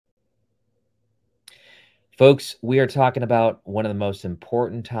Folks, we are talking about one of the most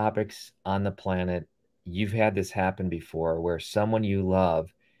important topics on the planet. You've had this happen before where someone you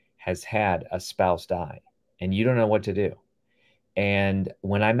love has had a spouse die and you don't know what to do. And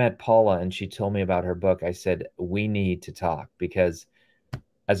when I met Paula and she told me about her book, I said, we need to talk because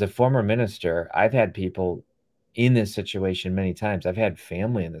as a former minister, I've had people in this situation many times. I've had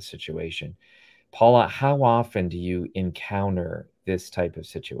family in this situation. Paula, how often do you encounter this type of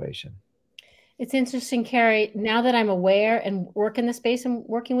situation? It's interesting, Kary. Now that I'm aware and work in the space and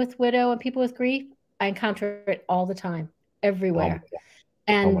working with widow and people with grief, I encounter it all the time, Oh my everywhere. God.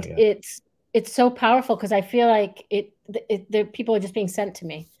 Oh my And God. it's so powerful because I feel like the people are just being sent to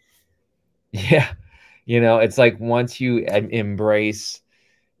me. Yeah. It's like once you embrace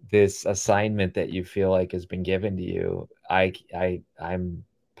this assignment that you feel like has been given to you, I'm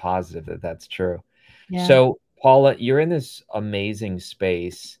positive that that's true. Yeah. So, Paula, you're in this amazing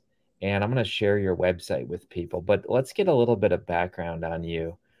space, and I'm going to share your website with people, but let's get a little bit of background on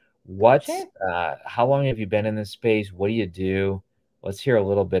you. Sure. How long have you been in this space? What do you do? Let's hear a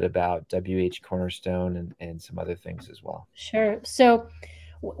little bit about WH Cornerstone and some other things as well. Sure. So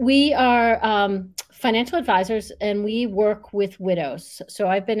we are financial advisors and we work with widows. So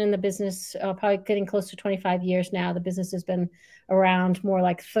I've been in the business probably getting close to 25 years now. The business has been around more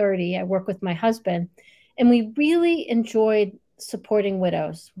like 30. I work with my husband and we really enjoyed supporting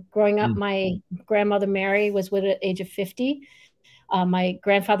widows. Growing up, Mm. my grandmother Mary was widowed at the age of 50. My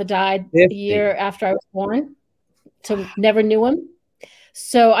grandfather died a 50. year after I was born, so never knew him.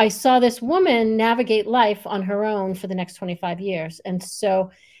 So I saw this woman navigate life on her own for the next 25 years. And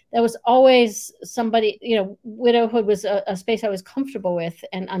so that was always somebody, widowhood was a space I was comfortable with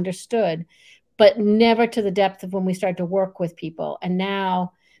and understood, but never to the depth of when we started to work with people. And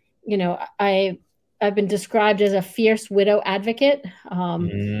now, I've been described as a fierce widow advocate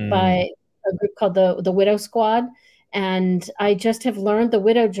Mm. by a group called the Widow Squad. And I just have learned the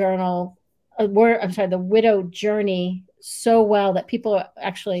widow journal, the widow journey so well that people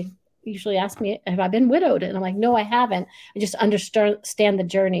actually usually ask me, have I been widowed? And I'm like, no, I haven't. I just understand the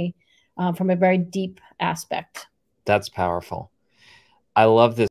journey from a very deep aspect. That's powerful. I love this.